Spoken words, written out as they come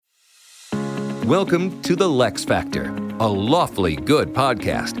Welcome to the LeXFactor, a lawfully good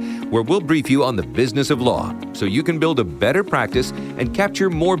podcast where we'll brief you on the business of law so you can build a better practice and capture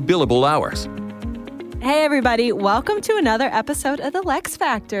more billable hours. Hey, everybody. Welcome to another episode of the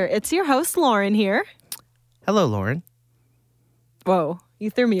LeXFactor. It's your host, Lauren, here. Hello, Lauren. Whoa, you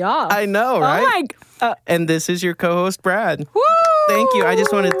threw me off. I know, right? Oh, my... And this is your co-host, Brad. Woo! Thank you. I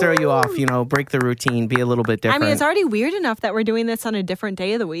just wanted to throw you off, break the routine, be a little bit different. I mean, it's already weird enough that we're doing this on a different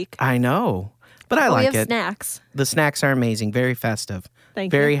day of the week. I know, but I like it. We have snacks. The snacks are amazing, very festive.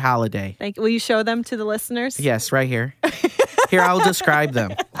 Thank you. Very holiday. Thank you. Will you show them to the listeners? Yes, right here. Here, I'll describe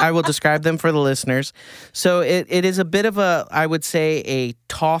them. I will describe them for the listeners. So it is a bit of a, I would say, a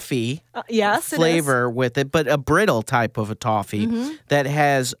toffee flavor with it, but a brittle type of a toffee that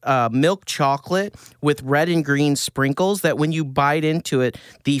has milk chocolate with red and green sprinkles that when you bite into it,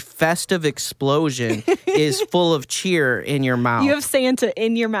 the festive explosion is full of cheer in your mouth. You have Santa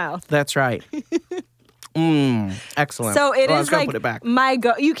in your mouth. That's right. Excellent. So it is like put it back.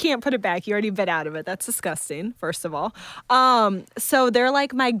 You can't put it back. You already bit out of it. That's disgusting, first of all. So they're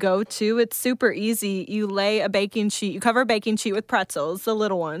like my go-to. It's super easy. You lay a baking sheet. You cover a baking sheet with pretzels, the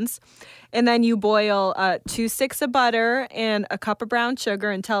little ones. And then you boil 2 sticks of butter and a cup of brown sugar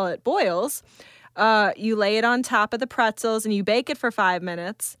until it boils. You lay it on top of the pretzels and you bake it for 5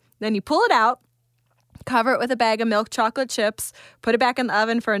 minutes. Then you pull it out, cover it with a bag of milk chocolate chips, put it back in the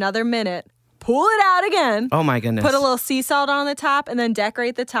oven for another minute. Pull it out again. Oh, my goodness. Put a little sea salt on the top and then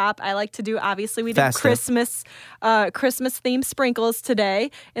decorate the top. I like to do, obviously, we did Christmas themed sprinkles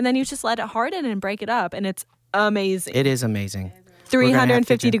today. And then you just let it harden and break it up. And it's amazing. It is amazing.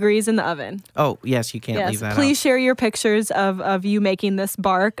 350 degrees in the oven. Oh, yes, you can't leave that Please out. share your pictures of you making this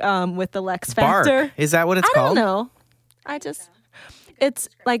bark with the LeXFactor. Bark? Is that what it's called? I don't know. It's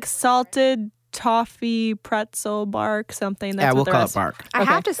like salted toffee pretzel bark, something. That's we'll call it bark. I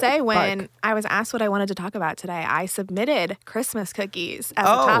have to say, when I was asked what I wanted to talk about today, I submitted Christmas cookies as a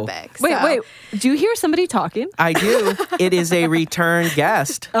topic. Wait. Do you hear somebody talking? I do. It is a return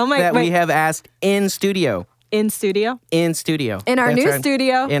guest we have asked in studio. In studio? In studio. In our new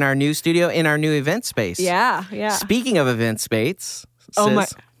studio. In our new studio, in our new event space. Yeah. Speaking of event space.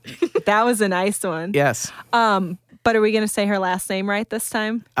 That was a nice one. Yes. But are we going to say her last name right this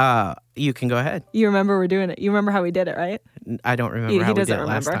time? You can go ahead. You remember we're doing it. You remember how we did it, right? I don't remember how we did it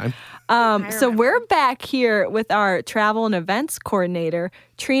last time. So we're back here with our travel and events coordinator,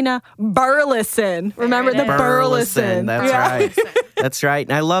 Trina Burlison. Remember the Burlison. That's right. That's right.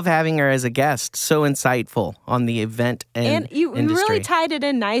 And I love having her as a guest. So insightful on the event and you industry. really tied it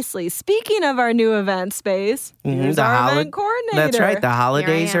in nicely. Speaking of our new event space, here's our event coordinator. That's right. The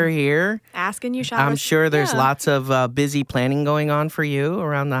holidays are here. Asking you, I'm sure there's lots of busy planning going on for you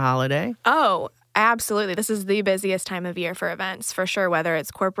around the holiday. Oh, absolutely. This is the busiest time of year for events, for sure, whether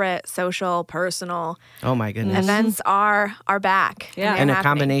it's corporate, social, personal. Oh, my goodness. Events are back. Yeah. And a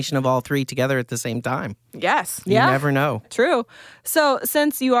combination of all three together at the same time. Yes. You never know. True. So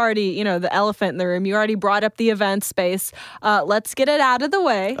since you already, the elephant in the room, you already brought up the event space, let's get it out of the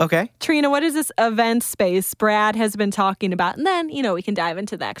way. Okay. Trina, what is this event space Brad has been talking about? And then, we can dive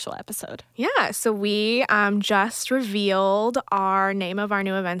into the actual episode. Yeah. So we just revealed our name of our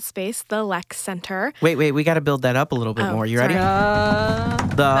new event space, the Lex Center. Wait. We got to build that up a little bit more. You ready?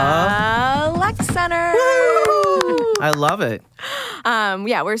 The Lex Center. Woo! I love it.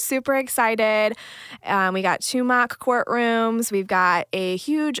 We're super excited. We got 2 mock courtrooms. We've got a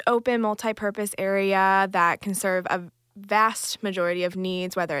huge open multi-purpose area that can serve a vast majority of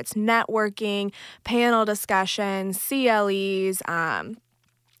needs, whether it's networking, panel discussions, CLEs.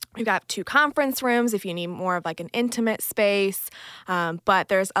 We've got 2 conference rooms if you need more of like an intimate space. But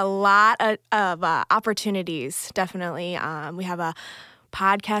there's a lot of opportunities, definitely. We have a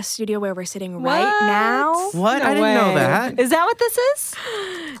podcast studio where we're sitting right now. What? No I didn't know that. Is that what this is?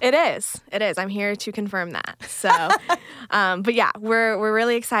 It is. I'm here to confirm that. So, but yeah, we're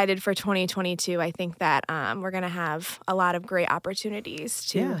really excited for 2022. I think that we're going to have a lot of great opportunities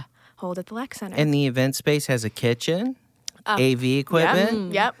to hold at the Lex Center. And the event space has a kitchen, AV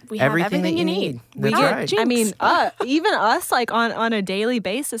equipment. Yep. We have everything that you need. That's right. I mean, even us, like on a daily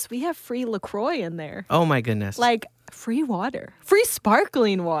basis, we have free LaCroix in there. Oh my goodness. Like free water, free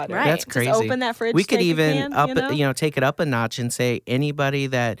sparkling water. Right. That's crazy. Just open that fridge. We could take even a can, take it up a notch and say anybody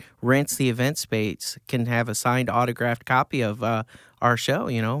that rents the event space can have a signed autographed copy of our show,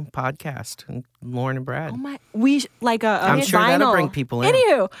 podcast, and Lauren and Brad. Oh my, I'm sure vinyl. That'll bring people in.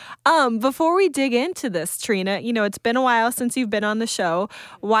 Anywho, before we dig into this, Trina, it's been a while since you've been on the show.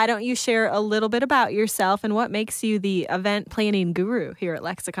 Why don't you share a little bit about yourself and what makes you the event planning guru here at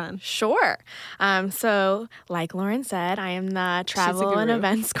Lexicon? Sure. So like Lauren said, I am the travel and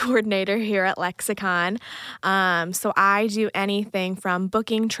events coordinator here at Lexicon. So I do anything from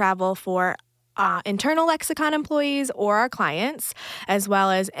booking travel for internal Lexicon employees or our clients, as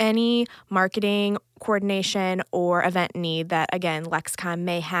well as any marketing, coordination, or event need that, again, Lexicon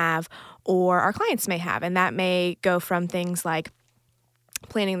may have or our clients may have. And that may go from things like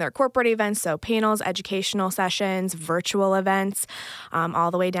planning their corporate events, so panels, educational sessions, virtual events, all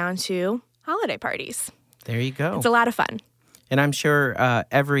the way down to holiday parties. There you go. It's a lot of fun. And I'm sure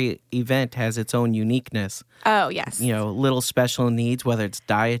every event has its own uniqueness. Oh, yes. Little special needs, whether it's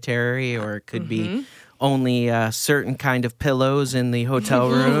dietary or it could be only certain kind of pillows in the hotel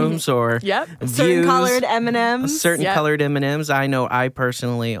rooms or Yep. views, certain colored M&Ms. Colored M&Ms. I know I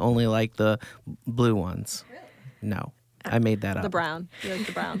personally only like the blue ones. Really? No, I made that up. The brown. You like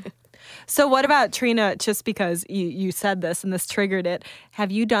the brown. So what about, Trina, just because you said this and this triggered it,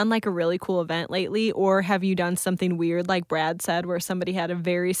 have you done like a really cool event lately, or have you done something weird like Brad said where somebody had a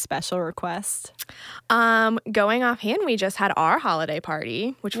very special request? Going offhand, we just had our holiday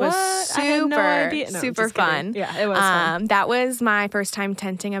party, which was super fun. Yeah, it was fun. That was my first time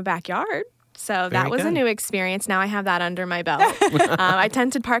tenting a backyard. So that was a new experience. Now I have that under my belt. I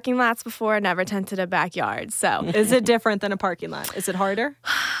tented parking lots before, never tented a backyard. So is it different than a parking lot? Is it harder?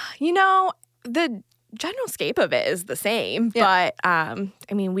 The general scape of it is the same. But,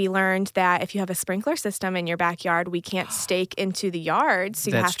 we learned that if you have a sprinkler system in your backyard, we can't stake into the yard.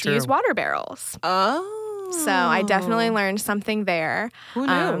 So you have to use water barrels. Oh. So I definitely learned something there. Who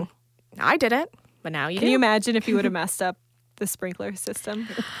knew? I didn't, but now you do. Can you imagine if you would have messed up the sprinkler system?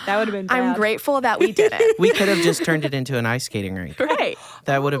 That would have been bad. I'm grateful that we didn't. We could have just turned it into an ice skating rink. Right.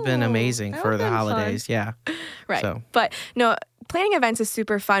 That would have been amazing for the holidays. Fun. Yeah. Right. So. But no, planning events is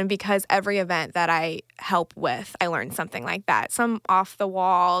super fun because every event that I help with, I learn something like that. Some off the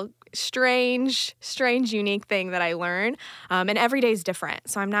wall, strange, unique thing that I learn. And every day is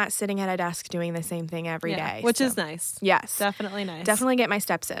different. So I'm not sitting at a desk doing the same thing every day. Which is nice. Yes. Definitely nice. Definitely get my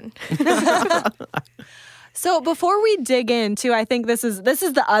steps in. So before we dig into, I think this is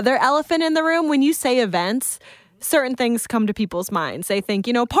the other elephant in the room. When you say events, certain things come to people's minds. They think,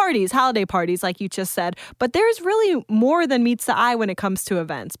 parties, holiday parties, like you just said. But there's really more than meets the eye when it comes to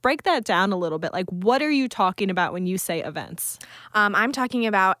events. Break that down a little bit. Like, what are you talking about when you say events? I'm talking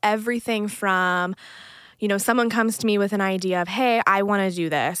about everything from someone comes to me with an idea of, hey, I want to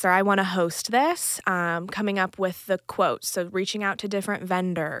do this or I want to host this, coming up with the quotes. So reaching out to different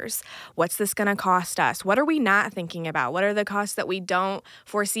vendors. What's this going to cost us? What are we not thinking about? What are the costs that we don't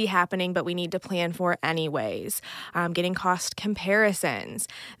foresee happening, but we need to plan for anyways? Getting cost comparisons.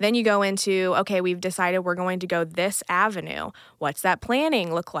 Then you go into, okay, we've decided we're going to go this avenue. What's that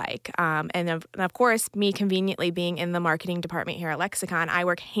planning look like? And of course, me conveniently being in the marketing department here at Lexicon, I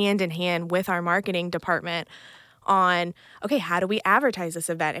work hand in hand with our marketing department on, okay, how do we advertise this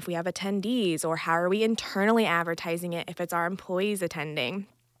event if we have attendees, or how are we internally advertising it if it's our employees attending?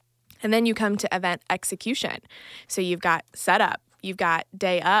 And then you come to event execution. So you've got setup, you've got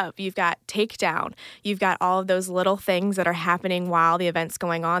day of, you've got takedown, you've got all of those little things that are happening while the event's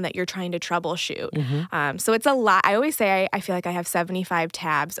going on that you're trying to troubleshoot. Mm-hmm. So it's a lot. I always say I feel like I have 75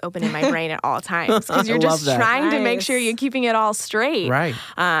 tabs open in my brain at all times because you're just trying to make sure you're keeping it all straight. Right.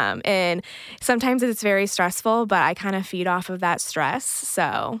 And sometimes it's very stressful, but I kind of feed off of that stress.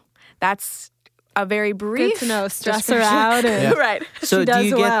 So that's a very brief. Good to know. Stress her out. And Right. So do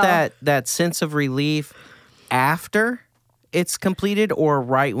you get that sense of relief after it's completed, or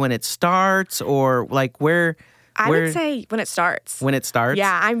right when it starts, or like where? I would say when it starts. When it starts?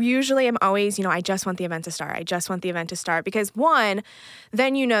 Yeah, I'm always, I just want the event to start. I just want the event to start because one,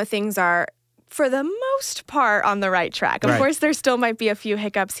 then things are, for the most part, on the right track. Of course, there still might be a few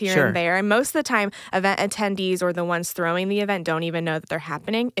hiccups here and there. And most of the time, event attendees or the ones throwing the event don't even know that they're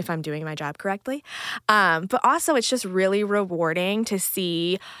happening if I'm doing my job correctly. But also, it's just really rewarding to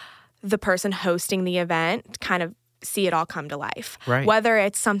see the person hosting the event kind of see it all come to life. Right. Whether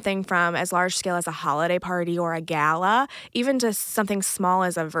it's something from as large scale as a holiday party or a gala, even just something small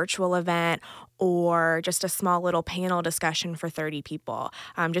as a virtual event or just a small little panel discussion for 30 people.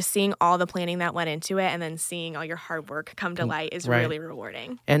 Just seeing all the planning that went into it and then seeing all your hard work come to light is really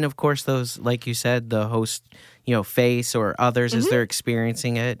rewarding. And of course, those, like you said, the host, face or others as they're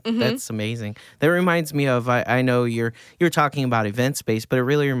experiencing it. Mm-hmm. That's amazing. That reminds me of, I know you're talking about event space, but it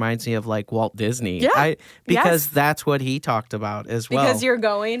really reminds me of like Walt Disney. Yeah. Because that's what he talked about as well. Because you're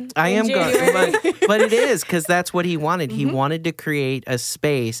going. I am January. going, but it is because that's what he wanted. He wanted to create a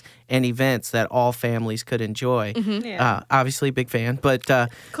space and events that all families could enjoy. Yeah. Obviously, big fan, but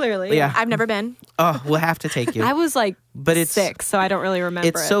clearly, yeah. I've never been. Oh, we'll have to take you. I was like But it's 6, so I don't really remember.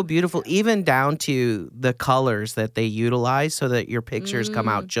 It's so beautiful, even down to the colors that they utilize so that your pictures come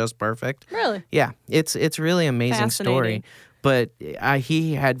out just perfect. Really? Yeah, it's really amazing story. But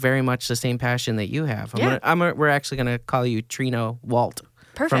he had very much the same passion that you have. We're actually going to call you Trina Walt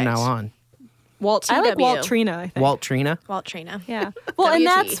from now on. Walt. I like Walt Trina, I think. Walt Trina? Walt Trina. Yeah. Well, and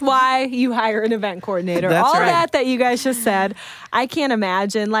that's why you hire an event coordinator. That's all right. that you guys just said, I can't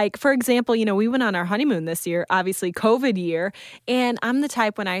imagine. Like, for example, we went on our honeymoon this year, obviously COVID year, and I'm the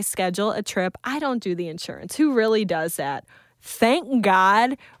type when I schedule a trip, I don't do the insurance. Who really does that? Thank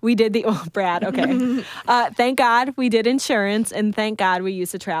God we did Brad, okay. Thank God we did insurance, and thank God we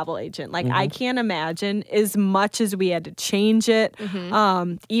used a travel agent. Like, I can't imagine as much as we had to change it.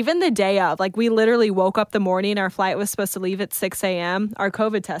 Even the day of, like, we literally woke up the morning, our flight was supposed to leave at 6 a.m. Our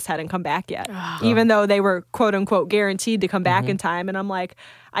COVID test hadn't come back yet, even though they were, quote unquote, guaranteed to come back in time. And I'm like,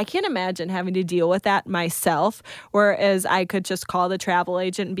 I can't imagine having to deal with that myself, whereas I could just call the travel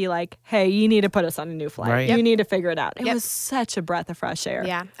agent and be like, hey, you need to put us on a new flight. Right. You need to figure it out. It was such a breath of fresh air.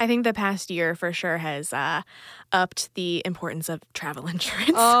 Yeah, I think the past year for sure has upped the importance of travel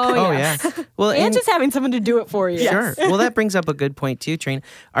insurance. Oh, yeah. Well, and just having someone to do it for you. Sure. Well, that brings up a good point too, Trina.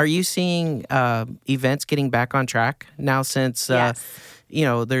 Are you seeing events getting back on track now since... Yes.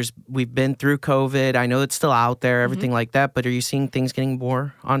 we've been through COVID. I know it's still out there, everything like that. But are you seeing things getting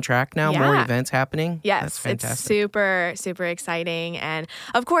more on track now? Yeah. More events happening? Yes, That's fantastic. it's super, super exciting. And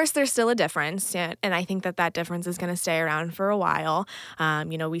of course, there's still a difference. And I think that difference is going to stay around for a while.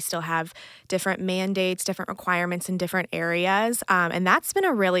 We still have different mandates, different requirements in different areas. And that's been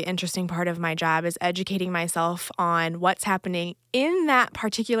a really interesting part of my job is educating myself on what's happening in that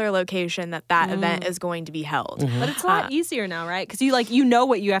particular location that event is going to be held. But it's a lot easier now, right? Because you know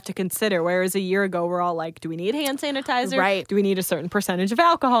what you have to consider. Whereas a year ago, we're all like, do we need hand sanitizer? Right. Do we need a certain percentage of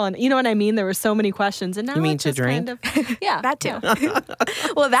alcohol? And you know what I mean? There were so many questions. And now You mean it's to just drink? yeah. That too.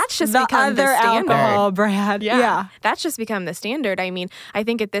 Well, that's just The become other the standard. alcohol, Brad. Yeah. That's just become the standard. I mean, I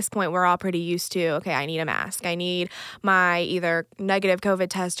think at this point we're all pretty used to, okay, I need a mask. I need my either negative COVID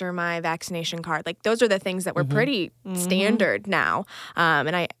test or my vaccination card. Like those are the things that were pretty standard now.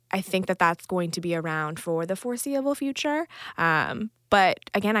 And I think that's going to be around for the foreseeable future. But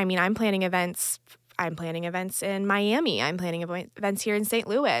again, I mean, I'm planning events in Miami. I'm planning events here in St.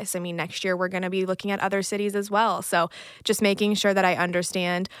 Louis. I mean, next year we're going to be looking at other cities as well. So just making sure that I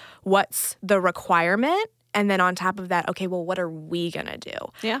understand what's the requirement. And then on top of that, okay, well, what are we going to do?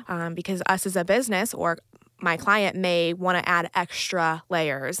 Yeah. Because us as a business or my client may want to add extra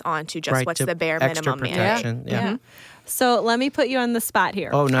layers onto just what's the bare extra minimum protection. mandate. Yeah. So let me put you on the spot here.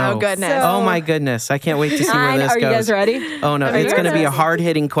 Oh, no. Oh, goodness. Oh, my goodness. I can't wait to see where this Are goes. you guys ready? Oh, no. It's going to be a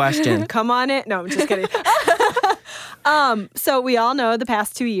hard-hitting question. Come on in. No, I'm just kidding. So we all know the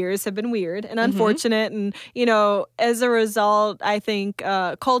past 2 years have been weird and unfortunate. And, as a result, I think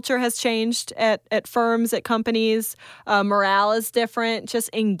culture has changed at firms, at companies. Morale is different. Just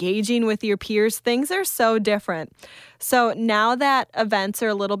engaging with your peers. Things are so different. So now that events are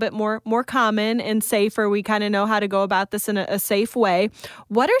a little bit more common and safer, we kind of know how to go about this in a safe way.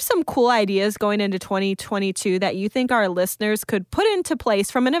 What are some cool ideas going into 2022 that you think our listeners could put into place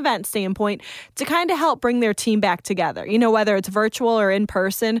from an event standpoint to kind of help bring their team back together? Whether it's virtual or in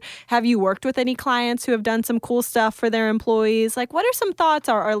person. Have you worked with any clients who have done some cool stuff for their employees? Like, what are some thoughts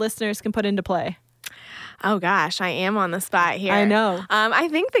our listeners can put into play? Oh, gosh, I am on the spot here. I know. I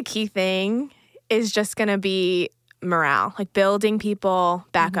think the key thing is just going to be morale, like building people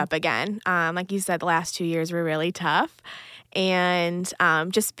back up again. Like you said, the last 2 years were really tough. And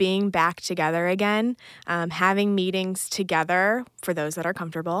just being back together again, having meetings together for those that are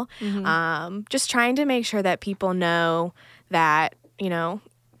comfortable, just trying to make sure that people know that,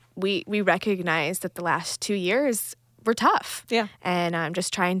 we recognize that the last 2 years were tough. Yeah. And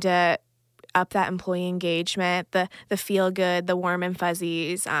just trying to up that employee engagement, the feel good, the warm and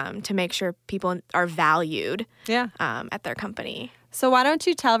fuzzies, to make sure people are valued at their company. So why don't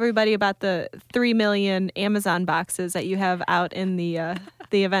you tell everybody about the 3 million Amazon boxes that you have out in the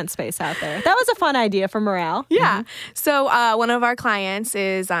event space out there? That was a fun idea for morale. Yeah. So one of our clients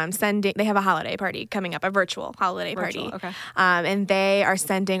is they have a holiday party coming up, a virtual holiday party. Okay. And they are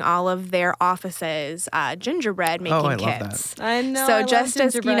sending all of their offices gingerbread making I kits. love that. I know. So I just love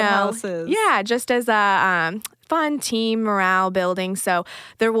as, gingerbread houses. yeah, just as a fun team morale building. So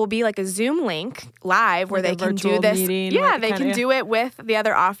there will be like a Zoom link live where they can do this. Yeah, they can do it with the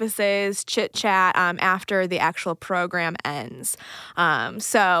other offices, chit chat after the actual program ends.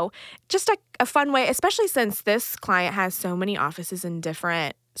 So just a fun way, especially since this client has so many offices in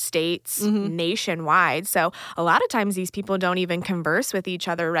different states nationwide. So a lot of times these people don't even converse with each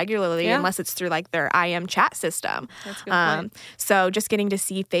other regularly unless it's through like their IM chat system. That's a good point. So just getting to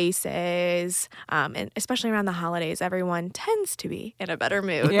see faces, and especially around the holidays, everyone tends to be in a better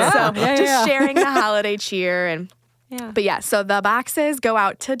mood. Yeah. So just sharing the holiday cheer and But yeah, so the boxes go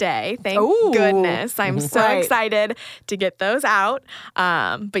out today. Thank goodness. I'm so excited to get those out.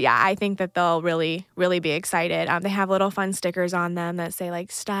 But yeah, I think that they'll really, really be excited. They have little fun stickers on them that say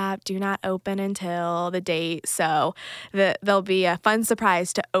like, stop, do not open until the date. So there'll be a fun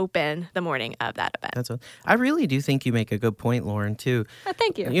surprise to open the morning of that event. I really do think you make a good point, Lauren, too.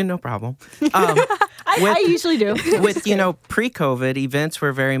 Thank you. No problem. I usually do. With, pre-COVID, events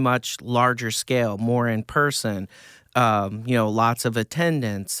were very much larger scale, more in person. Lots of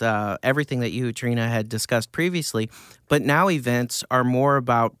attendance, everything that you, Trina, had discussed previously. But now events are more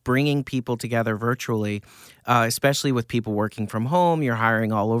about bringing people together virtually, especially with people working from home. You're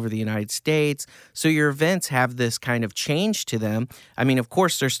hiring all over the United States. So your events have this kind of change to them. I mean, of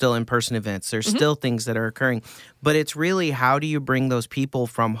course, they're still in-person events. There's still things that are occurring. But it's really how do you bring those people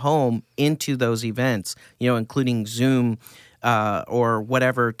from home into those events, including Zoom, or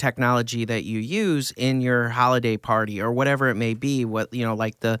whatever technology that you use in your holiday party or whatever it may be,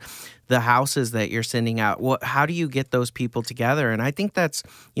 like the houses that you're sending out. How do you get those people together? And I think that's,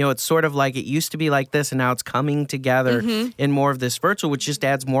 it's sort of like it used to be like this and now it's coming together in more of this virtual, which just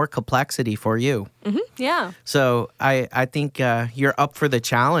adds more complexity for you. Yeah. So I think you're up for the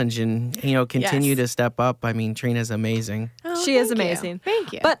challenge and, continue to step up. I mean, Trina's amazing. Oh, she is amazing.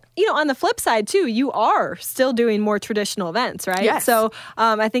 Thank you. But, on the flip side, too, you are still doing more traditional events, right? Yes. So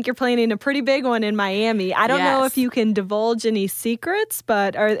I think you're planning a pretty big one in Miami. I don't know if you can divulge any secrets,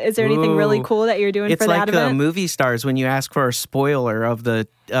 but is there anything really cool that you're doing for that event? It's like movie stars when you ask for a spoiler of the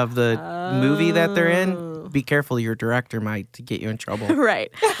movie that they're in. Be careful, your director might get you in trouble. Right.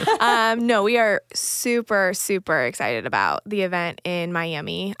 No, we are super, super excited about the event in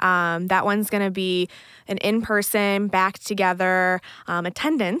Miami. That one's going to be an in-person, back together.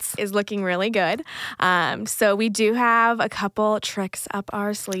 Attendance is looking really good. So we do have a couple tricks up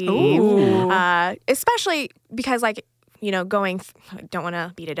our sleeve, especially because I don't want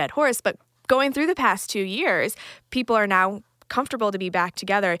to beat a dead horse, but going through the past 2 years, people are now comfortable to be back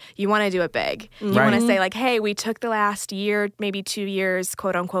together. You want to do it big. You want to say like, hey, we took the last year, maybe 2 years,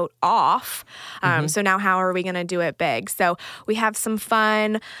 quote unquote, off. So now how are we going to do it big? So we have some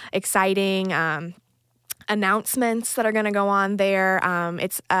fun, exciting announcements that are going to go on there.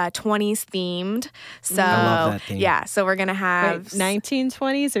 It's 20s themed. So I love that theme. Yeah, so we're going to have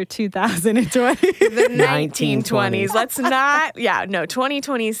 1920s or 2020s? The 1920s. Let's not. Yeah, no,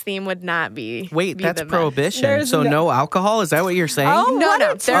 2020s theme would not be. Wait, that's prohibition. So no alcohol? Is that what you're saying? Oh,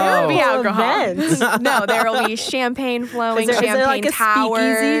 no. There will be alcohol. No, there will be champagne flowing, champagne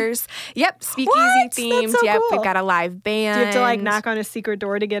towers. Yep, speakeasy themed. So cool. We've got a live band. Do you have to knock on a secret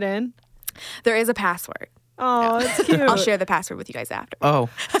door to get in? There is a password. Oh, that's cute. I'll share the password with you guys after. Oh.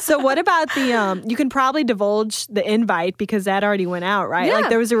 So what about the, you can probably divulge the invite because that already went out, right? Yeah. Like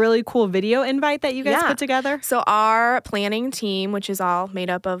there was a really cool video invite that you guys put together? So our planning team, which is all made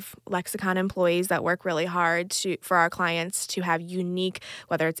up of Lexicon employees that work really hard for our clients to have unique,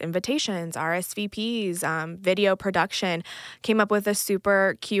 whether it's invitations, RSVPs, video production, came up with a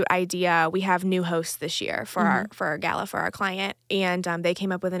super cute idea. We have new hosts this year for our gala for our client, and they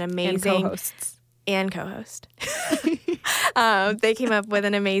came up with an amazing... And co-hosts. And co-host. They came up with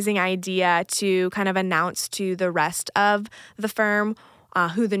an amazing idea to kind of announce to the rest of the firm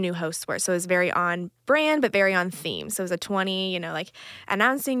who the new hosts were. So it was very on brand, but very on theme. So it was a 20, like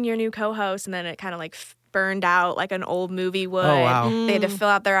announcing your new co-host, and then it kind of like burned out like an old movie would. Oh, wow. They had to fill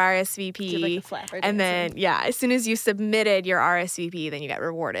out their RSVP. Did like a flapper and dancing. then, as soon as you submitted your RSVP, then you got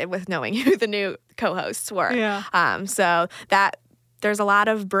rewarded with knowing who the new co-hosts were. Yeah. So there's a lot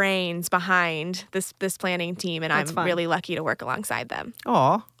of brains behind this planning team, and I'm really lucky to work alongside them.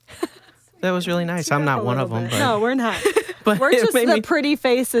 Aw. That was really nice. I'm not one of them. But, no, we're not. but we're just the pretty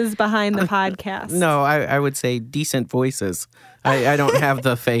faces behind the podcast. No, I would say decent voices. I don't have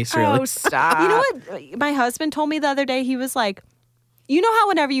the face, really. Oh, stop. You know what? My husband told me the other day, he was like, you know how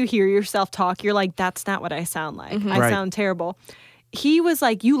whenever you hear yourself talk, you're like, that's not what I sound like. I sound terrible. He was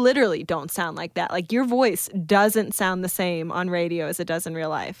like, you literally don't sound like that. Like, your voice doesn't sound the same on radio as it does in real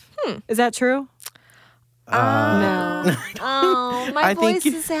life. Is that true? No. Oh, my voice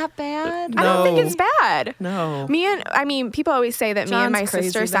is that bad? No. I don't think it's bad. No. People always say that John's me and my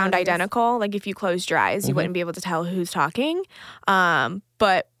sister sound identical. Like if you closed your eyes, you wouldn't be able to tell who's talking.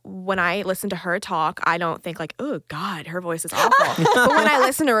 But when I listen to her talk, I don't think like, oh, God, her voice is awful. But when I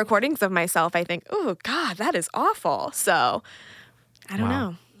listen to recordings of myself, I think, oh, God, that is awful. So I don't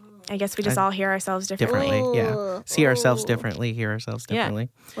know. I guess we just all hear ourselves differently. Yeah. See ourselves differently, hear ourselves differently.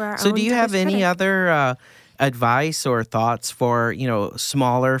 Yeah. So do you have any other advice or thoughts for,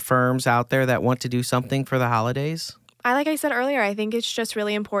 smaller firms out there that want to do something for the holidays? Like I said earlier, I think it's just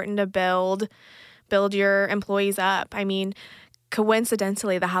really important to build your employees up. I mean,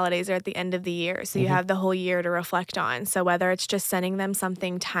 coincidentally, the holidays are at the end of the year, so you have the whole year to reflect on. So whether it's just sending them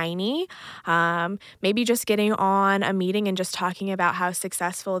something tiny, maybe just getting on a meeting and just talking about how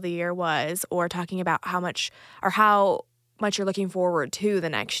successful the year was, or talking about how much you're looking forward to the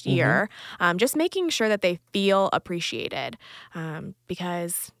next year, just making sure that they feel appreciated,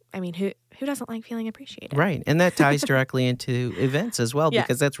 because who doesn't like feeling appreciated? Right. And that ties directly into events as well,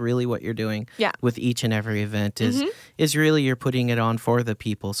 because that's really what you're doing with each and every event is really you're putting it on for the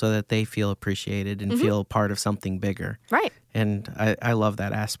people so that they feel appreciated and feel part of something bigger. Right. And I love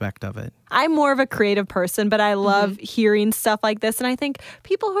that aspect of it. I'm more of a creative person, but I love hearing stuff like this. And I think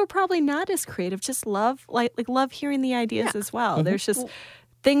people who are probably not as creative just love hearing the ideas as well. There's just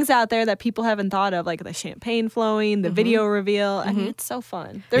things out there that people haven't thought of, like the champagne flowing, the video reveal. I mean, it's so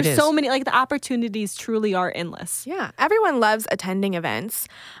fun. There's so many, the opportunities truly are endless. Yeah. Everyone loves attending events,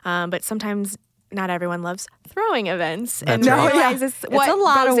 but sometimes not everyone loves throwing events and realizes what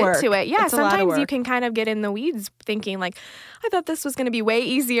goes into it. Yeah, sometimes you can kind of get in the weeds thinking like, I thought this was going to be way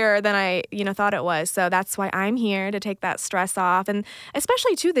easier than I thought it was. So that's why I'm here to take that stress off. And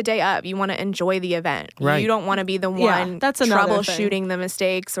especially too the day of, you want to enjoy the event. Right. You don't want to be the one troubleshooting the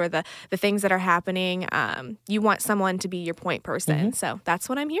mistakes or the things that are happening. You want someone to be your point person. So that's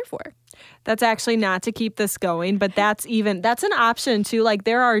what I'm here for. That's actually not to keep this going, but that's an option too. Like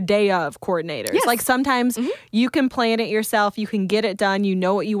there are day of coordinators. Yes. Like sometimes you can plan it yourself, you can get it done, you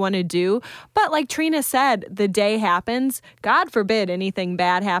know what you want to do. But like Trina said, the day happens. God forbid anything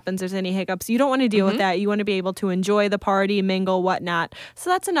bad happens, there's any hiccups. You don't want to deal with that. You want to be able to enjoy the party, mingle, whatnot. So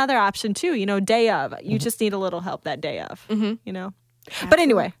that's another option too. Day of. You just need a little help that day of. But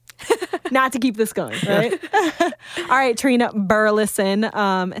anyway. Not to keep this going, right? All right, Trina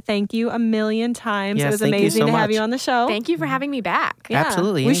Burlison, thank you a million times. Yes, it was amazing to have you on the show. Thank you for having me back. Yeah.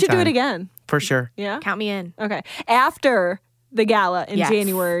 Absolutely. We should do it again. For sure. Yeah? Count me in. Okay. After the gala in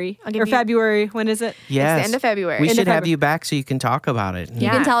January or February. When is it? Yes. It's the end of February. We should have you back so you can talk about it. You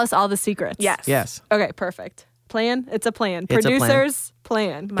can tell us all the secrets. Yes. Okay, perfect. Plan? It's a plan. Producers,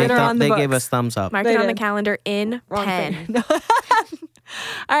 plan. They gave us thumbs up. Mark it on the calendar in pen.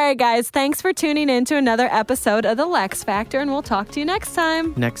 All right, guys. Thanks for tuning in to another episode of The LeXFactor, and we'll talk to you next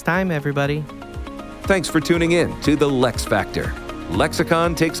time. Next time, everybody. Thanks for tuning in to The LeXFactor.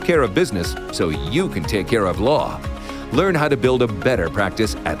 Lexicon takes care of business so you can take care of law. Learn how to build a better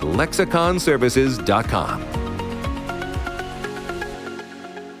practice at lexiconservices.com.